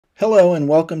Hello and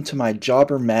welcome to my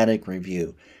JobberMatic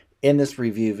review. In this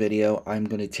review video, I'm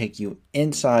going to take you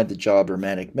inside the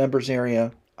JobberMatic members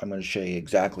area. I'm going to show you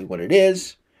exactly what it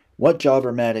is, what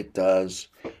JobberMatic does,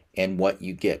 and what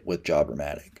you get with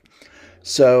JobberMatic.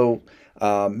 So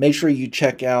make sure you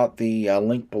check out the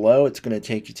link below. It's going to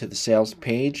take you to the sales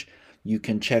page. You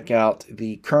can check out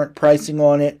the current pricing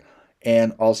on it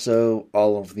and also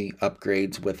all of the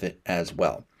upgrades with it as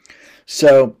well.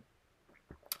 So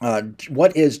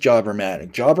what is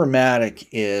JobberMatic? JobberMatic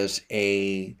is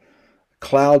a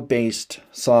cloud-based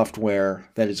software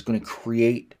that is going to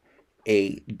create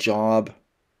a job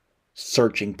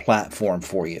searching platform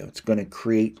for you. It's going to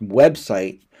create a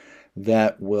website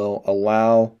that will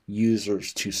allow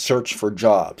users to search for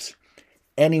jobs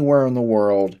anywhere in the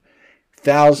world.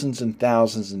 Thousands and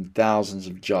thousands and thousands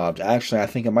of jobs. Actually, I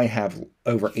think it might have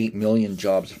over 8 million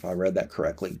jobs if I read that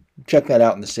correctly. Check that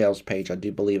out in the sales page. I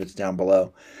do believe it's down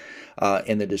below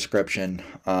in the description.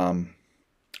 I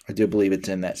do believe it's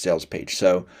in that sales page.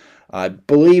 So I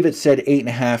believe it said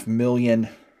 8.5 million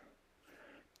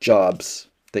jobs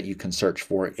that you can search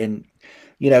for. And,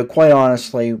 quite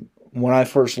honestly, when I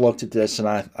first looked at this and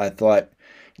I thought,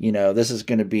 this is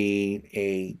going to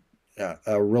be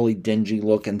a really dingy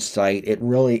looking site. It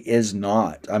really is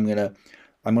not. I'm gonna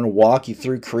walk you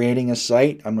through creating a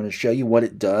site. I'm gonna show you what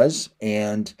it does,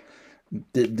 and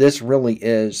this really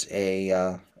is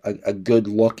a good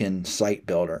looking site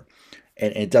builder,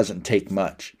 and it doesn't take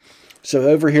much. So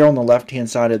over here on the left hand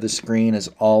side of the screen is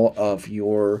all of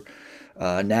your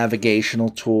navigational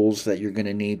tools that you're going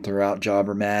to need throughout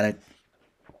JobberMatic.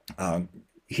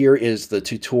 Here is the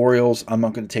tutorials. I'm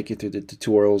not going to take you through the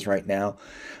tutorials right now.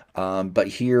 But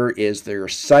here is their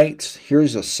sites.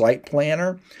 Here's a site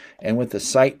planner. And with the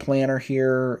site planner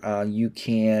here, you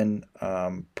can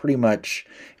it'll pretty much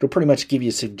give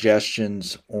you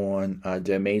suggestions on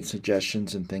domain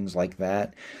suggestions and things like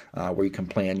that, where you can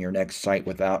plan your next site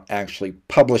without actually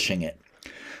publishing it.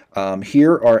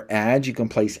 Here are ads. You can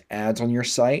place ads on your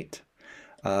site.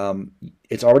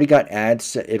 It's already got ads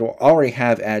set. It'll already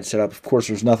have ads set up. Of course,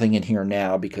 there's nothing in here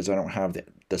now because I don't have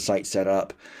the site set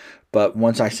up. But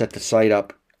once I set the site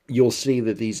up, you'll see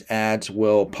that these ads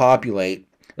will populate.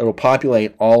 It'll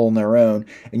populate all on their own,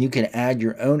 and you can add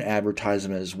your own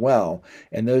advertisement as well.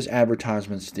 And those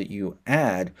advertisements that you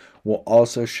add will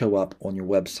also show up on your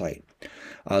website.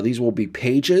 These will be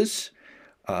pages.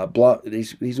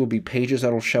 These will be pages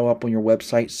that will show up on your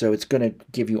website. So it's going to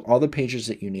give you all the pages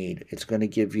that you need. It's going to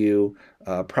give you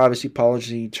privacy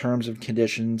policy, terms and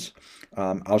conditions.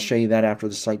 I'll show you that after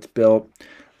the site's built.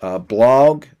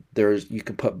 Blog. You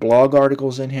can put blog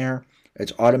articles in here.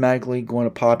 It's automatically going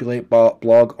to populate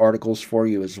blog articles for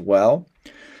you as well.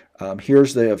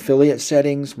 Here's the affiliate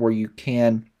settings where you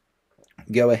can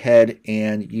go ahead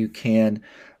and you can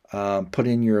put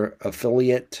in your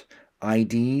affiliate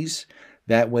IDs.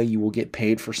 That way you will get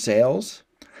paid for sales.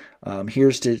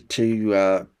 Here's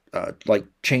to like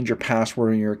change your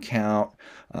password in your account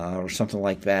or something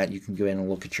like that. You can go in and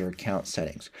look at your account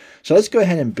settings. So let's go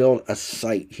ahead and build a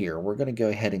site here. We're going to go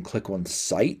ahead and click on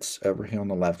sites over here on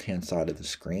the left hand side of the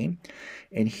screen.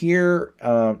 And here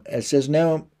it says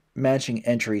no matching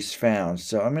entries found.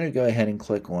 So I'm going to go ahead and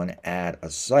click on add a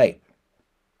site.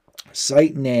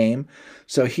 Site name.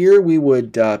 So here we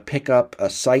would pick up a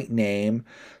site name.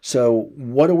 So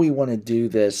what do we want to do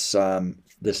this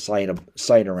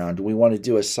site around? Do we want to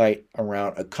do a site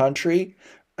around a country,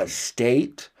 a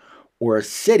state, or a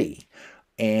city?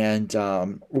 And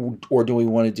or do we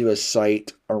want to do a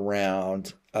site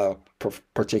around a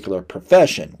particular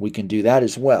profession? We can do that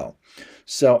as well.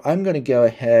 So I'm going to go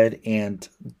ahead and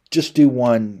just do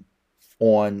one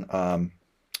on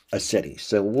a city.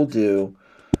 So we'll do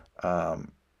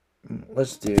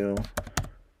let's do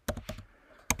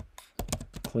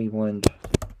Cleveland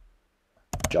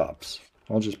jobs.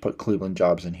 I'll just put Cleveland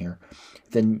jobs in here.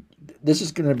 Then this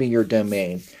is going to be your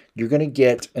domain. You're going to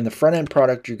get, in the front end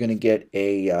product, you're going to get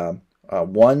a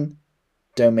one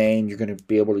domain. You're going to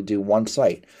be able to do one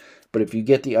site. But if you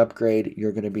get the upgrade,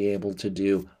 you're going to be able to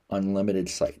do unlimited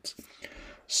sites.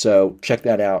 So check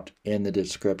that out in the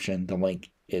description. The link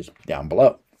is down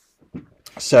below.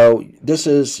 So this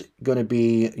is going to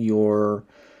be your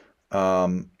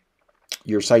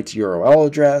site's URL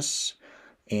address.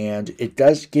 And it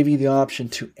does give you the option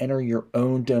to enter your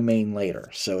own domain later.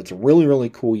 So it's really, really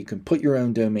cool. You can put your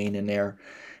own domain in there.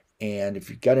 And if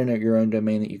you've got your own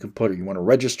domain that you can put, or you want to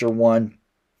register one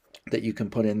that you can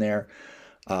put in there,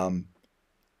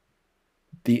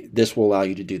 this will allow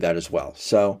you to do that as well.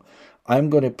 So I'm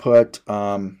going to put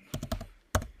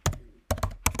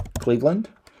Cleveland.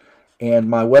 And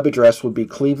my web address would be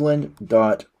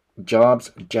cleveland.org.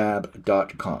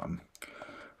 jobsjab.com.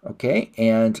 Okay,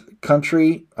 and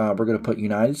country, we're going to put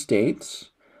United States.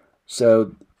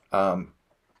 So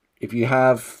if you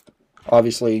have,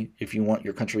 obviously, if you want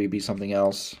your country to be something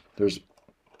else, there's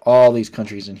all these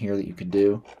countries in here that you can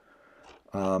do.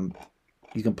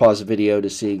 You can pause the video to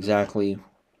see exactly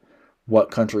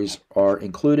what countries are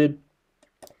included.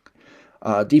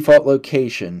 Default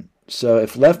location. So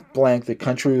if left blank, the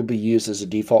country will be used as a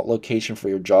default location for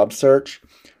your job search.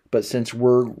 But since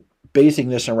we're basing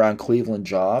this around Cleveland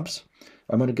jobs,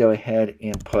 I'm going to go ahead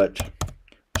and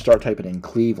start typing in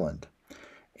Cleveland.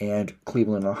 And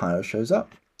Cleveland, Ohio shows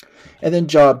up. And then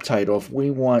job title. If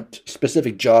we want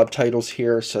specific job titles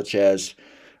here, such as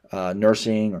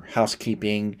nursing or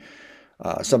housekeeping,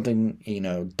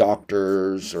 something,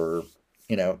 doctors or,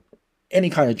 any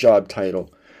kind of job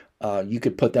title, you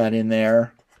could put that in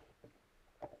there.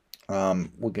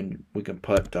 We can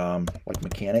put like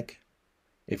mechanic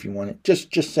if you want it.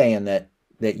 Just saying that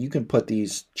you can put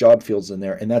these job fields in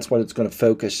there, and that's what it's going to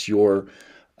focus your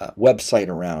website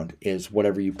around, is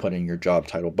whatever you put in your job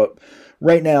title. But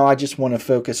right now I just want to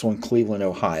focus on Cleveland,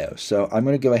 Ohio. So I'm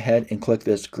going to go ahead and click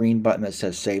this green button that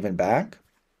says Save and Back.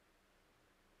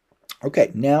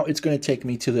 Okay, now it's going to take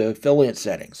me to the affiliate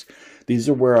settings. These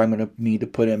are where I'm going to need to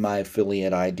put in my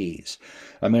affiliate IDs.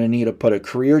 I'm going to need to put a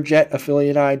CareerJet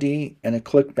affiliate ID and a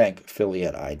ClickBank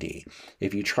affiliate ID.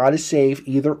 If you try to save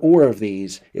either or of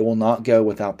these, it will not go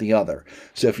without the other.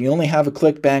 So if you only have a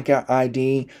ClickBank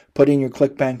ID, put in your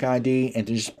ClickBank ID and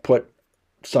just put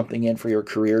something in for your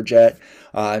CareerJet.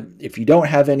 If you don't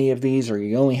have any of these, or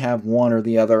you only have one or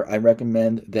the other, I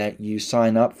recommend that you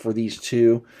sign up for these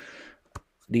two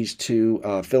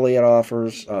affiliate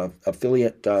offers,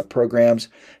 affiliate programs,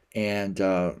 and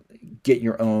get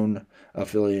your own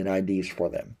affiliate IDs for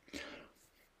them.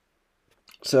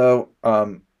 So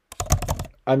I'm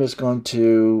just going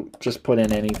to put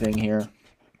in anything here.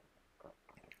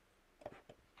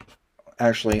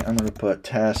 Actually, I'm going to put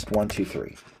test 1, 2,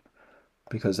 3,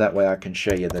 because that way I can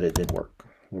show you that it did work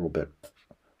a little bit.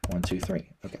 1, 2, 3.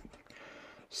 Okay.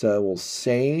 So we'll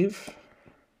save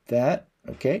that.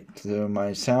 Okay, so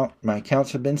my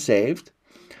accounts have been saved.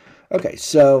 Okay,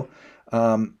 so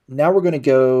now we're going to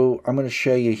go, I'm going to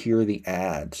show you here the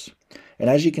ads. And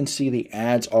as you can see, the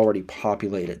ads already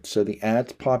populated. So the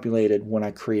ads populated when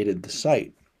I created the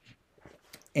site.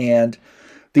 And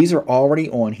these are already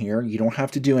on here. You don't have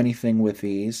to do anything with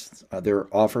these. There are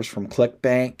offers from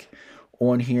ClickBank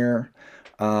on here.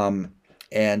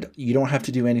 And you don't have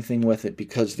to do anything with it,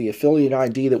 because the affiliate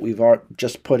ID that we've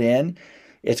just put in,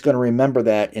 it's going to remember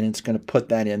that, and it's going to put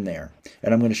that in there.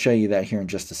 And I'm going to show you that here in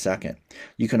just a second.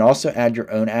 You can also add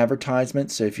your own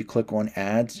advertisements. So if you click on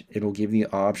ads, it'll give you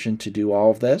the option to do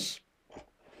all of this.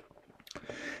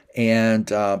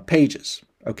 And pages.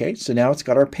 Okay, so now it's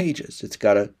got our pages. It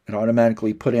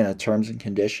automatically put in a terms and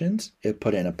conditions. It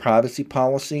put in a privacy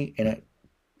policy, and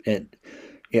it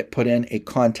put in a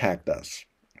contact us.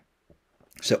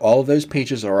 So all of those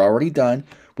pages are already done.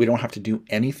 We don't have to do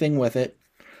anything with it.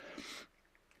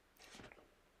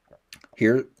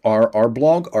 Here are our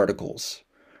blog articles.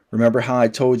 Remember how I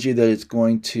told you that it's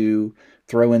going to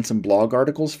throw in some blog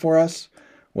articles for us?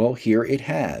 Well, here it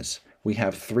has. We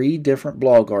have 3 different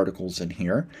blog articles in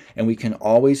here, and we can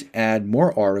always add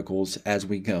more articles as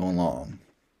we go along.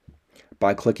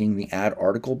 By clicking the Add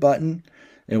Article button,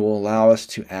 it will allow us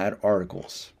to add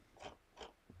articles.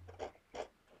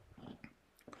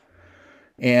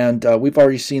 And we've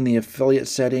already seen the affiliate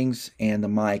settings and the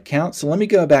My Account. So let me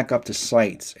go back up to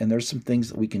Sites, and there's some things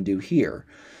that we can do here.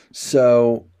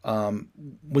 So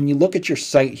when you look at your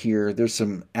site here, there's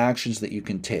some actions that you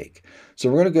can take. So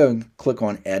we're going to go and click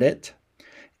on Edit.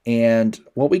 And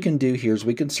what we can do here is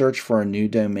we can search for a new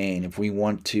domain if we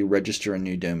want to register a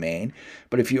new domain.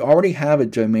 But if you already have a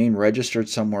domain registered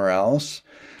somewhere else,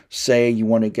 say you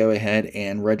want to go ahead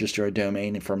and register a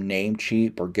domain from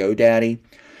Namecheap or GoDaddy,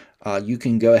 you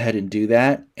can go ahead and do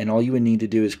that, and all you would need to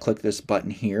do is click this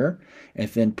button here and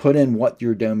then put in what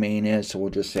your domain is. So we'll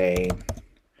just say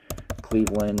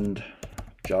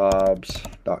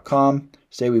clevelandjobs.com.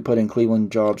 Say we put in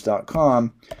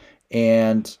clevelandjobs.com,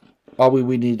 and all we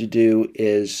would need to do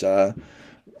is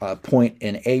point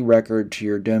an A record to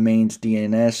your domain's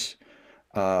DNS,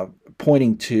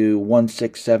 pointing to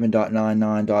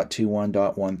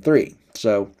 167.99.21.13.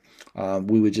 So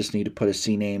we would just need to put a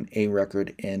CNAME A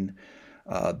record in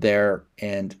there,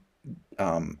 and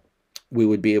we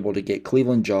would be able to get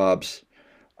Cleveland Jobs,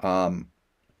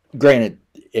 granted,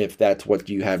 if that's what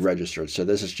you had registered. So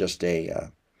this is just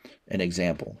an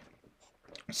example.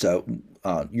 So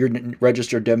your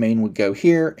registered domain would go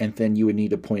here, and then you would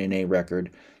need to point an A record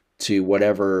to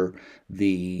whatever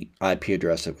the IP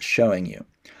address it was showing you.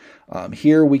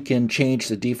 Here we can change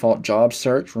the default job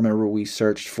search. Remember, we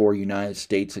searched for United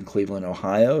States and Cleveland,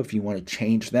 Ohio. If you want to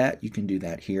change that, you can do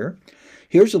that here.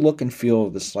 Here's the look and feel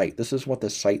of the site. This is what the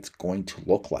site's going to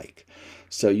look like.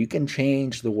 So you can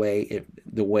change the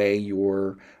way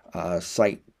your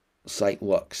site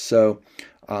looks. So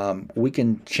we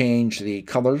can change the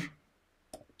color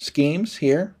schemes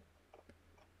here,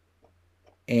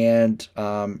 and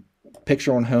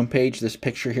picture on homepage. This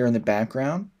picture here in the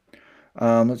background.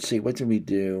 Let's see, what did we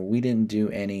do? We didn't do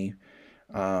any.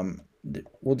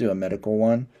 We'll do a medical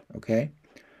one, okay?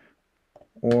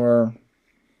 Or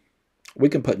we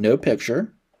can put no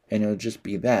picture, and it'll just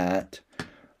be that.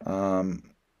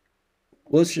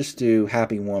 Let's just do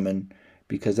happy woman,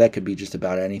 because that could be just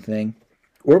about anything.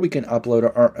 Or we can upload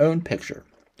our own picture,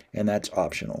 and that's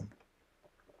optional.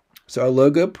 So a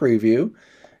logo preview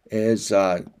is,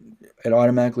 it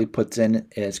automatically puts in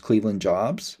as Cleveland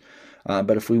Jobs.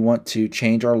 But if we want to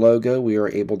change our logo, we are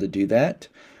able to do that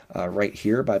right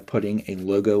here by putting a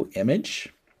logo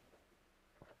image.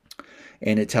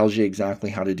 And it tells you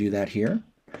exactly how to do that here.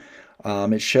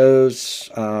 It shows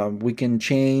we can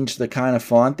change the kind of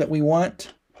font that we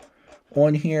want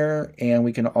on here, and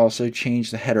we can also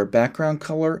change the header background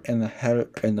color and the header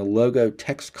and the logo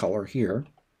text color here.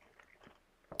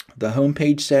 The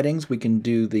homepage settings, we can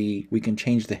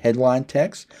change the headline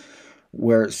text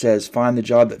where it says find the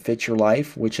job that fits your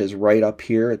life, which is right up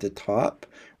here at the top.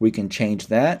 We can change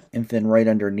that, and then right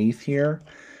underneath here,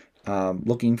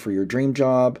 looking for your dream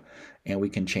job, and we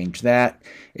can change that.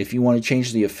 If you want to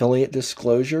change the affiliate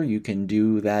disclosure, you can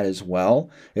do that as well.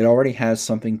 It already has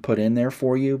something put in there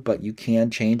for you, but you can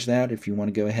change that if you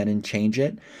want to go ahead and change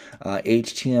it.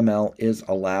 HTML is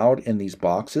allowed in these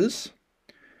boxes.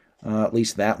 At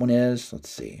least that one is. Let's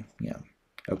see. Yeah.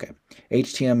 Okay.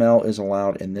 HTML is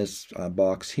allowed in this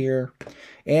box here.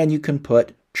 And you can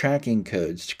put tracking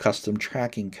codes, custom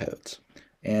tracking codes.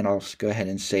 And I'll just go ahead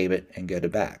and save it and go to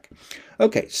back.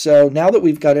 Okay, so now that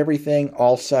we've got everything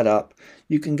all set up,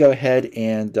 you can go ahead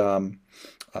and I'm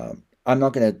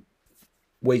not going to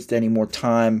waste any more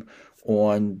time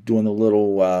on doing the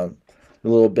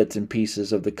little bits and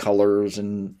pieces of the colors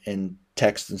and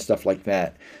text and stuff like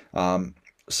that.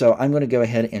 So I'm going to go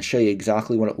ahead and show you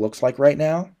exactly what it looks like right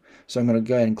now. So I'm going to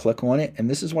go ahead and click on it, and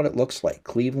this is what it looks like.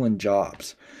 Cleveland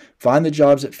Jobs. Find the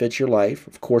jobs that fit your life.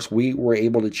 Of course, we were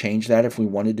able to change that if we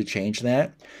wanted to change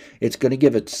that. It's going to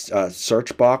give it a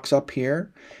search box up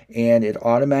here, and it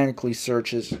automatically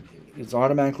searches. It's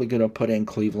automatically going to put in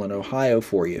Cleveland, Ohio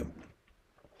for you.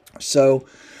 So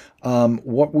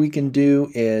what we can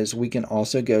do is we can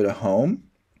also go to Home,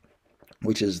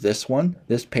 which is this one,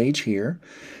 this page here.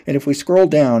 And if we scroll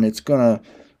down, it's going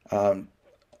to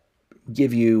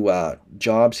give you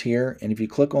jobs here. And if you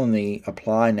click on the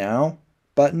Apply Now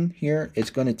button here, it's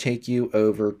going to take you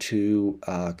over to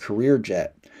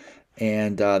CareerJet.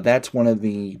 And that's one of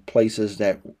the places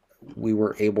that we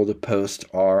were able to post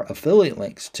our affiliate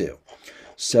links to.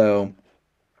 So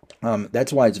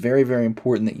that's why it's very, very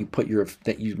important that you put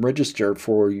that you register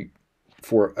for a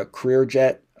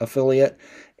CareerJet affiliate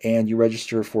and you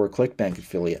register for a ClickBank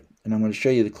affiliate. And I'm going to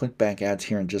show you the ClickBank ads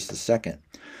here in just a second.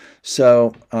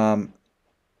 So,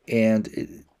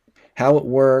 how it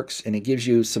works, and it gives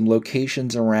you some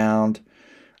locations around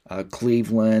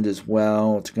Cleveland as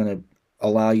well. It's going to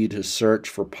allow you to search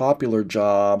for popular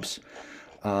jobs.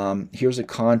 Here's a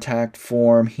contact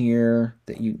form here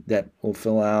that will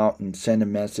fill out and send a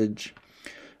message.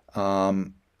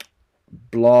 Blogs.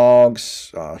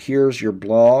 Here's your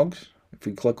blogs. If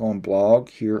you click on blog,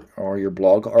 here are your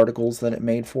blog articles that it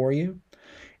made for you.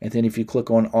 And then if you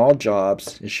click on all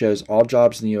jobs, it shows all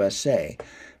jobs in the USA.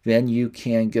 Then you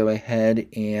can go ahead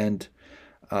and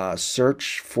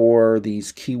search for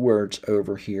these keywords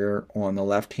over here on the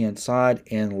left-hand side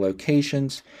and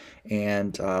locations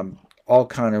and all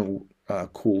kind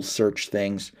of cool search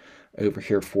things over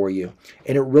here for you.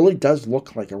 And it really does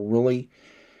look like a really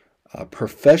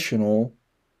professional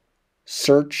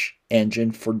search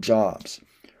engine for jobs.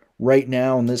 Right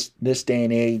now in this day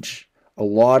and age, a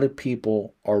lot of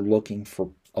people are looking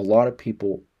for, a lot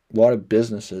of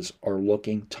businesses are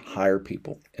looking to hire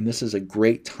people. And this is a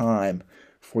great time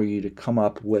for you to come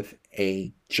up with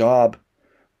a job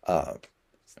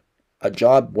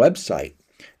website.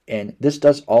 And this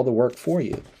does all the work for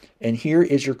you. And here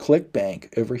is your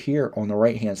ClickBank over here on the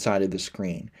right-hand side of the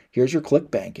screen. Here's your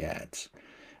ClickBank ads.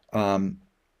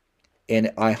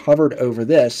 And I hovered over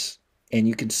this, and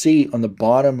you can see on the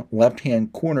bottom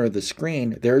left-hand corner of the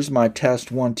screen, there's my test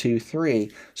 1, 2,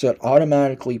 3. So it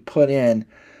automatically put in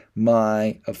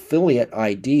my affiliate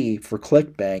ID for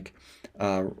ClickBank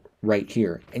right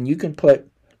here, and you can put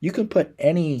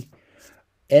any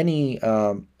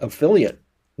affiliate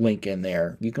link in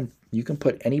there. You can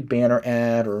put any banner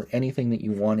ad or anything that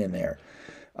you want in there.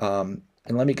 And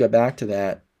let me go back to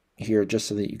that here just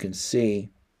so that you can see.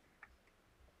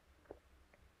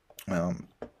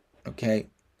 Okay,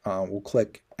 we'll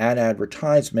click add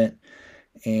advertisement,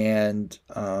 and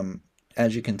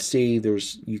as you can see,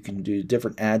 you can do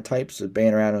different ad types: a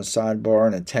banner ad on the sidebar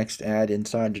and a text ad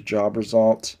inside the job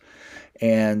results.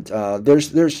 And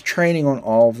there's training on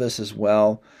all of this as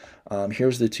well.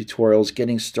 Here's the tutorials: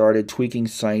 getting started, tweaking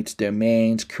sites,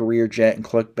 domains, CareerJet, and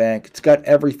ClickBank. It's got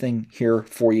everything here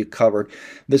for you covered.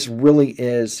 This really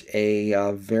is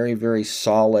a very, very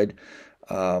solid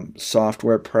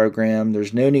software program.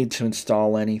 There's no need to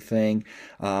install anything.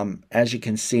 As you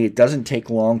can see, it doesn't take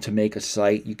long to make a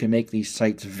site. You can make these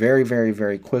sites very, very,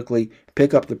 very quickly.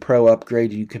 Pick up the Pro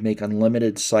upgrade, you can make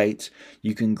unlimited sites.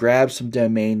 You can grab some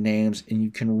domain names, and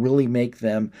you can really make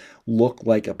them look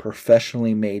like a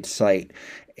professionally made site.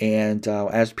 And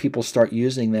as people start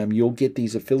using them, you'll get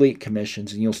these affiliate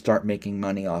commissions, and you'll start making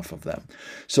money off of them.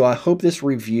 So I hope this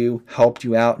review helped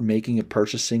you out in making a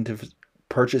purchasing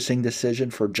decision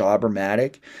for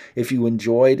JobberMatic. If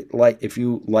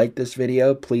you like this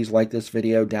video, please like this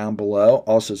video down below.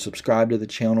 Also subscribe to the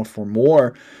channel for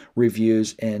more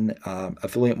reviews in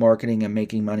affiliate marketing and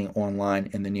making money online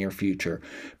in the near future.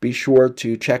 Be sure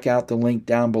to check out the link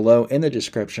down below in the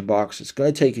description box. It's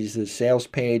going to take you to the sales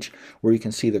page where you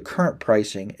can see the current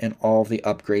pricing and all the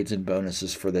upgrades and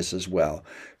bonuses for this as well.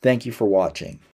 Thank you for watching.